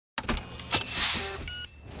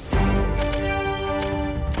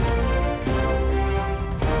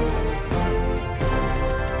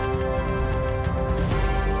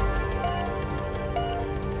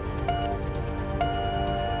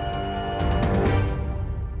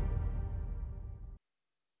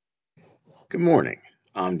Good morning.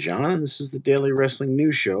 I'm John, and this is the Daily Wrestling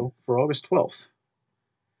News Show for August 12th.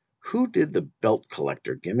 Who did the belt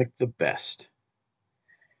collector gimmick the best?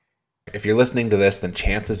 If you're listening to this, then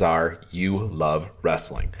chances are you love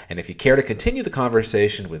wrestling. And if you care to continue the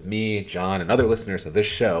conversation with me, John, and other listeners of this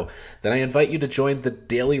show, then I invite you to join the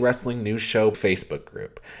Daily Wrestling News Show Facebook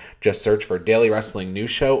group. Just search for Daily Wrestling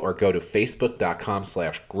News Show or go to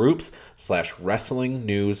facebook.com/groups/wrestling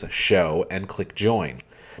news show and click join.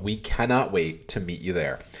 We cannot wait to meet you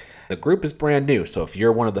there. The group is brand new, so if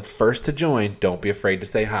you're one of the first to join, don't be afraid to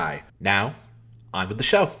say hi. Now, on with the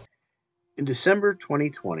show. In December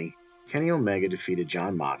 2020, Kenny Omega defeated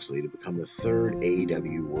Jon Moxley to become the third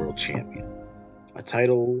AEW World Champion, a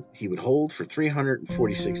title he would hold for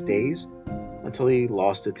 346 days until he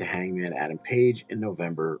lost it to Hangman Adam Page in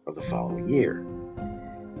November of the following year.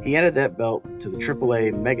 He added that belt to the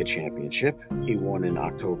AAA Mega Championship he won in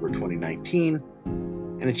October 2019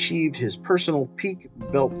 and achieved his personal peak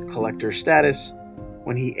belt collector status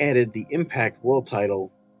when he added the Impact World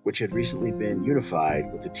title, which had recently been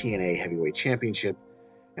unified with the TNA Heavyweight Championship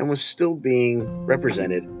and was still being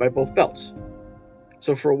represented by both belts.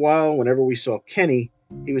 So for a while, whenever we saw Kenny,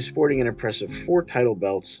 he was sporting an impressive 4 title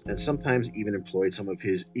belts and sometimes even employed some of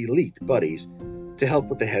his elite buddies to help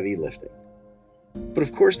with the heavy lifting. But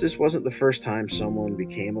of course, this wasn't the first time someone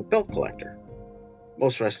became a belt collector.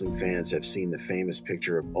 Most wrestling fans have seen the famous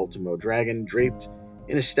picture of Ultimo Dragon draped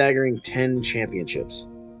in a staggering 10 championships.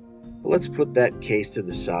 But let's put that case to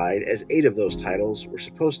the side, as 8 of those titles were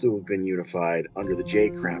supposed to have been unified under the J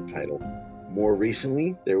Crown title. More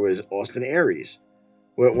recently, there was Austin Aries,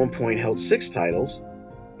 who at one point held 6 titles,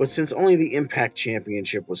 but since only the Impact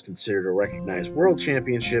Championship was considered a recognized world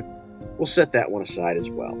championship, we'll set that one aside as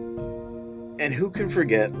well. And who can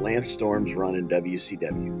forget Lance Storm's run in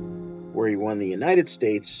WCW, where he won the United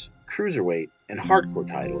States, Cruiserweight, and Hardcore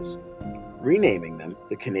titles, renaming them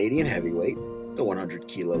the Canadian Heavyweight, the 100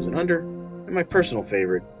 kilos and under, and my personal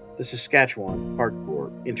favorite, the Saskatchewan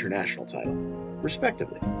Hardcore International title,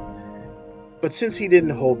 respectively. But since he didn't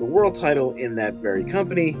hold the world title in that very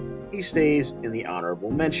company, he stays in the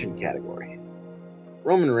honorable mention category.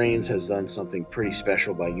 Roman Reigns has done something pretty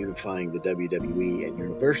special by unifying the WWE and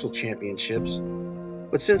Universal Championships,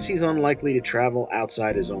 but since he's unlikely to travel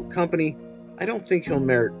outside his own company, I don't think he'll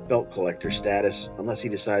merit belt collector status unless he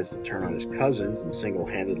decides to turn on his cousins and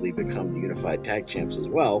single-handedly become the unified tag champs as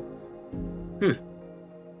well.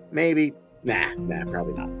 Maybe. Nah,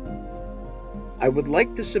 probably not. I would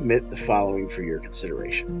like to submit the following for your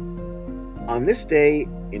consideration. On this day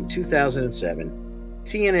in 2007,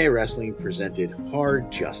 TNA Wrestling presented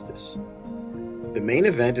Hard Justice. The main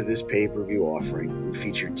event of this pay-per-view offering would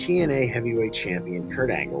feature TNA Heavyweight Champion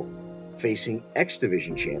Kurt Angle facing X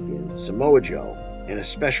Division Champion Samoa Joe in a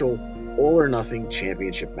special all-or-nothing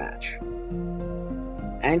championship match.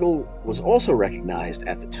 Angle was also recognized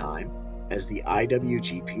at the time as the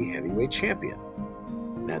IWGP Heavyweight Champion.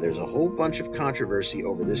 Now, there's a whole bunch of controversy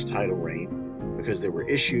over this title reign because there were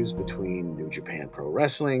issues between New Japan Pro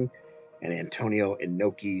Wrestling and Antonio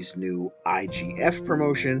Inoki's new IGF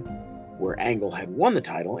promotion, where Angle had won the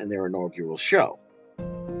title in their inaugural show.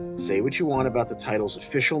 Say what you want about the title's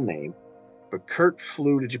official name, but Kurt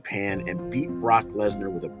flew to Japan and beat Brock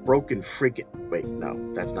Lesnar with a broken freaking... Wait, no,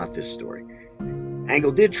 that's not this story.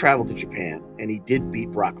 Angle did travel to Japan, and he did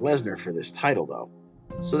beat Brock Lesnar for this title, though.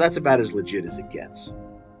 So that's about as legit as it gets.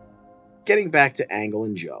 Getting back to Angle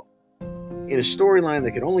and Joe. In a storyline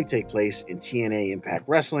that could only take place in TNA Impact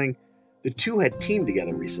Wrestling, the two had teamed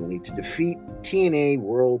together recently to defeat TNA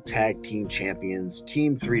World Tag Team Champions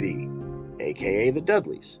Team 3D, aka the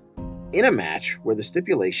Dudleys, in a match where the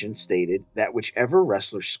stipulation stated that whichever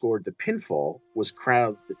wrestler scored the pinfall was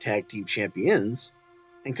crowned the tag team champions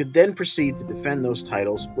and could then proceed to defend those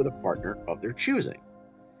titles with a partner of their choosing.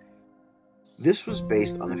 This was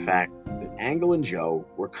based on the fact that Angle and Joe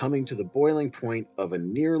were coming to the boiling point of a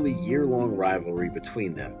nearly year-long rivalry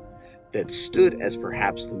between them that stood as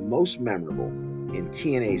perhaps the most memorable in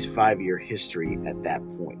TNA's 5-year history at that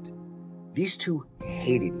point. These two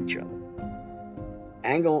hated each other.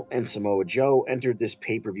 Angle and Samoa Joe entered this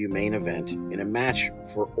pay-per-view main event in a match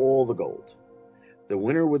for all the gold. The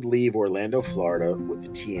winner would leave Orlando, Florida with the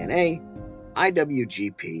TNA,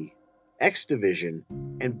 IWGP, X Division,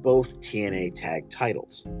 and both TNA tag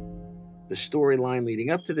titles. The storyline leading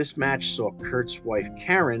up to this match saw Kurt's wife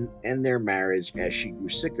Karen end their marriage as she grew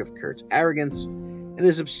sick of Kurt's arrogance and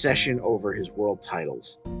his obsession over his world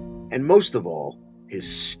titles, and most of all, his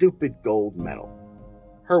stupid gold medal.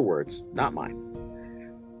 Her words, not mine.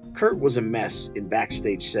 Kurt was a mess in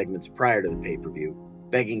backstage segments prior to the pay-per-view,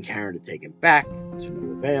 begging Karen to take him back, to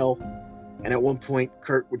no avail. And at one point,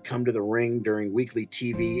 Kurt would come to the ring during weekly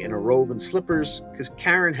TV in a robe and slippers because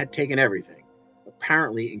Karen had taken everything,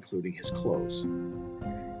 apparently including his clothes.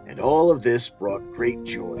 And all of this brought great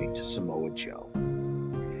joy to Samoa Joe.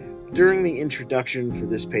 During the introduction for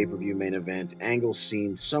this pay-per-view main event, Angle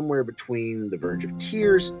seemed somewhere between the verge of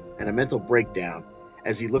tears and a mental breakdown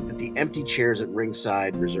as he looked at the empty chairs at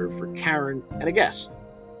ringside reserved for Karen and a guest.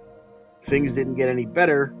 Things didn't get any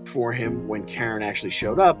better for him when Karen actually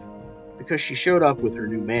showed up, because she showed up with her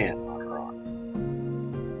new man on her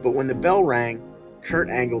arm. But when the bell rang, Kurt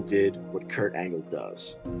Angle did what Kurt Angle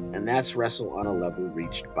does, and that's wrestle on a level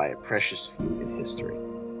reached by a precious few in history.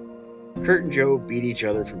 Kurt and Joe beat each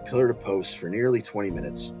other from pillar to post for nearly 20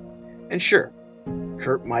 minutes. And sure,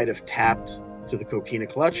 Kurt might have tapped to the coquina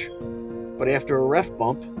clutch, but after a ref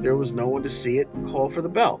bump, there was no one to see it and call for the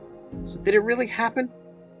bell. So did it really happen?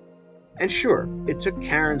 And sure, it took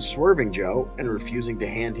Karen swerving Joe and refusing to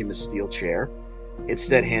hand him a steel chair,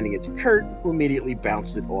 instead handing it to Kurt, who immediately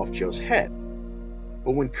bounced it off Joe's head.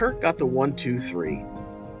 But when Kurt got the 1, 2, 3,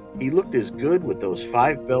 he looked as good with those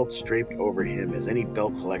 5 belts draped over him as any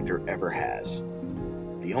belt collector ever has.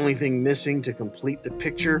 The only thing missing to complete the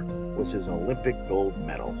picture was his Olympic gold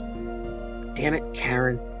medal. Damn it,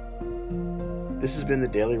 Karen. This has been the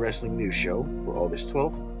Daily Wrestling News Show for August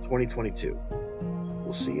 12th, 2022.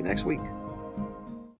 We'll see you next week.